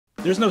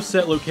There's no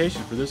set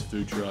location for this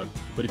food truck,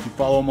 but if you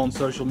follow them on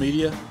social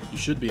media, you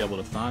should be able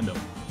to find them.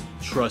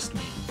 Trust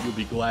me, you'll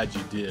be glad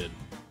you did.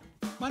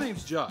 My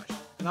name's Josh,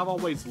 and I've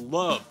always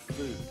loved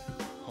food.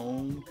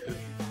 Home cooking,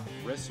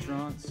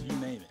 restaurants, you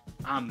name it,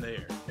 I'm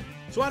there.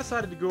 So I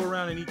decided to go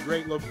around and eat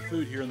great local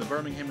food here in the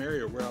Birmingham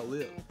area where I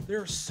live. There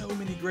are so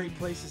many great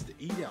places to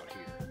eat out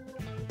here.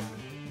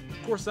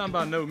 Of course, I'm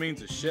by no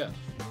means a chef,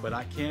 but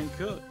I can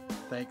cook.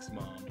 Thanks,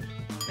 Mom.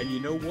 And you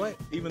know what?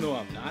 Even though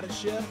I'm not a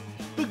chef,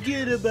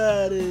 forget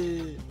about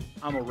it.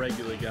 I'm a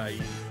regular guy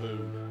eating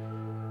food.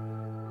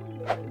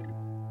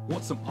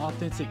 Want some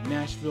authentic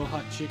Nashville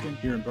hot chicken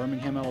here in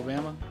Birmingham,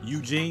 Alabama?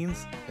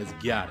 Eugene's has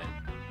got it.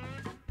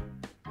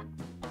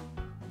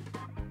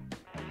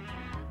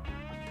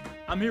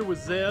 I'm here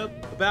with Zeb,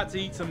 about to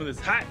eat some of this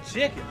hot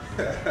chicken.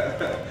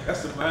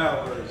 That's the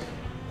mild version.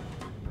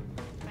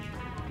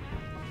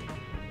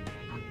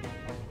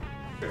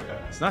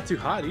 It's not too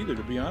hot either,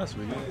 to be honest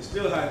with you. It's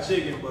still hot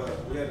chicken,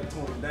 but we had to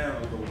tone it down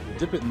a little bit.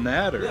 Dip it in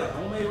that, or? Yeah,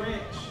 homemade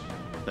ranch.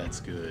 That's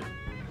good.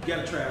 You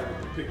gotta try it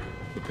with the pickle.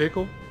 The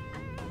pickle?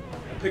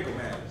 The pickle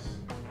matters.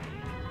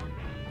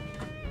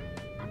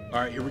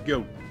 All right, here we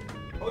go.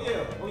 Oh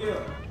yeah, oh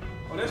yeah.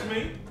 Oh, that's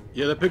me.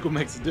 Yeah, that pickle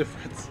makes a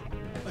difference.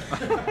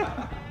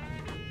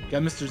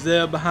 Got Mr.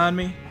 Zeb behind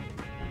me.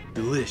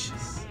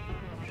 Delicious.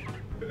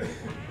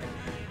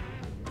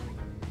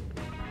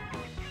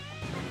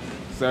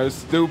 So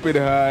stupid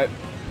hot.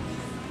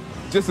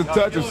 Just a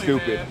touch of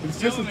stupid. Man. It's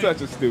just a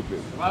touch of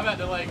stupid. Am I about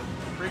to like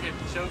freaking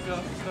choke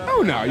up and stuff?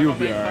 Oh no, you'll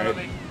be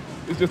alright.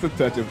 It's just a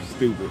touch of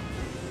stupid.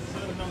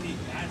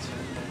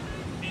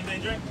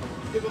 Anything drink?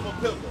 Give him a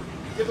pickle.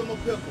 Give him a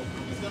pickle.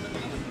 He's gonna need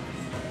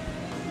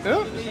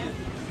it. Yeah.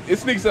 It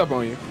sneaks up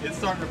on you. It's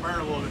starting to burn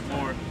a little bit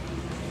more.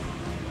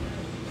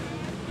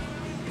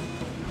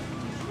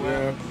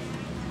 Yeah.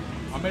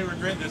 I may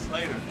regret this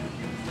later.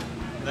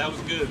 That was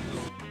good.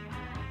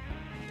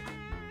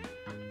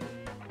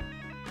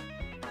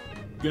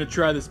 Gonna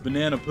try this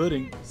banana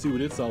pudding, see what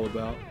it's all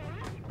about.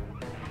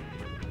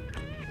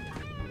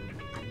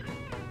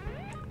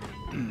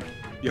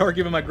 Y'all are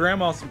giving my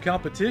grandma some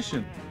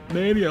competition.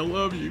 Nanny, I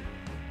love you.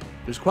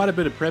 There's quite a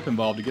bit of prep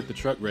involved to get the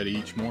truck ready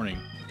each morning.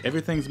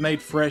 Everything's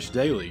made fresh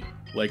daily,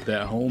 like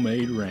that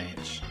homemade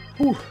ranch.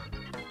 Whew.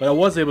 But I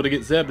was able to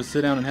get Zeb to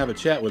sit down and have a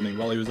chat with me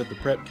while he was at the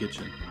prep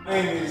kitchen.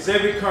 My name is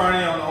Zeb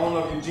Carney. I'm the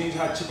owner of Eugene's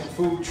Hot Chicken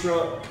Food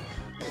Truck.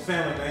 The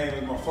family name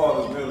is my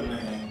father's middle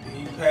name.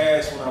 He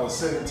passed when I was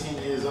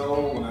 17 years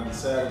old. When I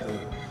decided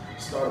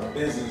to start a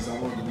business, I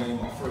wanted to name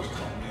my first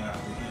company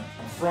after him.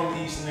 I'm from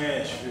East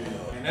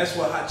Nashville, and that's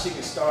where hot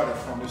chicken started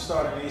from. It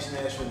started in East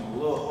Nashville in a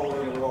little hole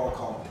in the wall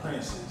called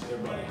Prince's.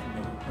 Everybody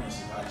know who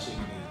Prince's Hot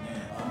Chicken is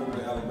now. I moved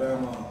to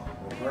Alabama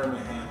or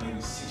Birmingham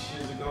maybe 6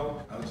 years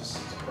ago. I was just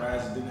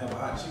surprised it didn't have a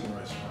hot chicken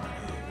restaurant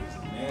here, because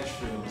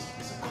Nashville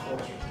is a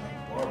culture, it's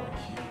like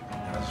barbecue. I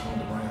just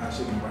wanted to bring hot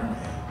chicken in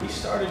Birmingham. We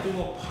started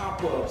doing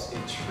pop-ups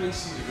at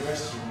Tracy's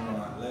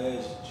restaurant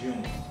last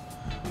June.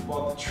 We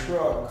bought the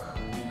truck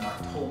in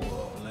October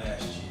of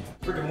last year.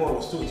 Brick and mortar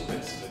was too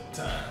expensive at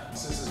the time.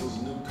 Since this was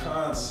a new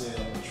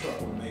concept, the truck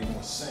would have made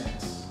more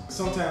sense.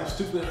 Sometimes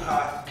stupid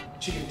hot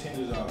chicken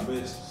tenders are our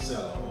best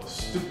seller, or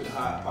stupid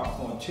hot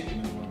popcorn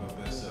chicken is one of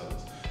our best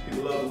sellers.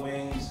 People love the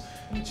wings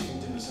and the chicken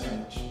tender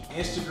sandwich.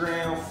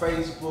 Instagram,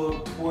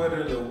 Facebook,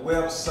 Twitter, the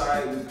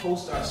website. We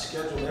post our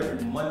schedule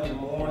every Monday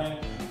morning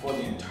for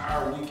the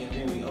entire week, and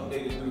then we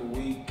update it through the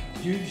week.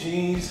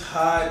 Eugene's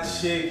Hot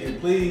Chicken.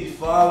 Please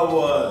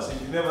follow us.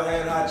 If you've never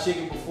had hot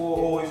chicken before,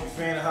 or if you're a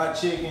fan of hot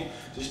chicken,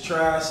 just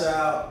try us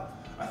out.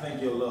 I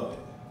think you'll love it.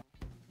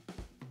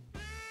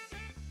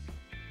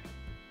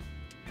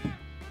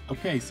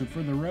 Okay, so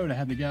for the road, I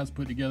had the guys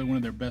put together one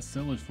of their best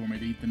sellers for me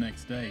to eat the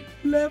next day.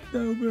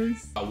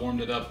 Leftovers. I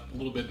warmed it up a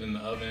little bit in the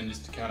oven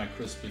just to kind of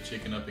crisp the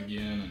chicken up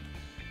again. And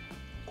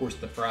of course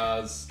the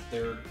fries,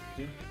 they're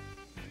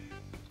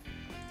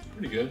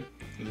pretty good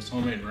with this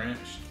homemade ranch.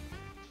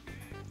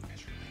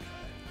 It's really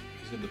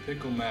good. He said the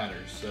pickle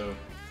matters, so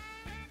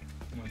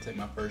I'm gonna take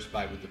my first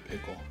bite with the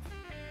pickle.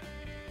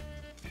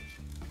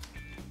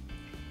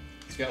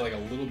 It's got like a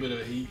little bit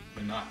of heat,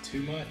 but not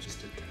too much, just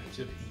a touch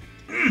of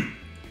heat.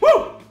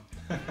 Woo!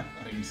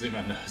 You can see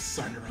my nose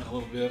starting to run a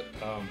little bit.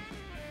 And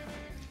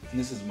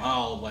this is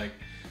mild, like,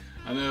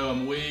 I know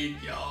I'm weak,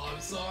 y'all, I'm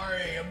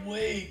sorry, I'm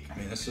weak. I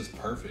mean, that's just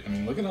perfect. I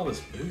mean, look at all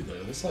this food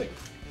though. That's like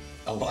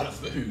a lot of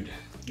food.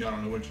 Y'all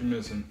don't know what you're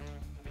missing.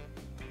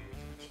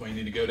 That's why you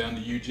need to go down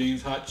to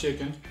Eugene's Hot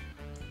Chicken.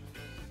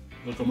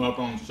 Look them up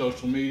on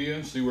social media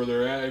and see where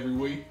they're at every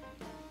week.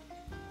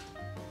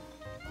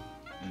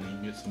 And you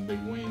can get some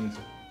big wings,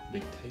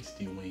 big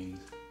tasty wings.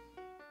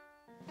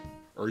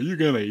 Are you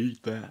gonna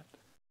eat that?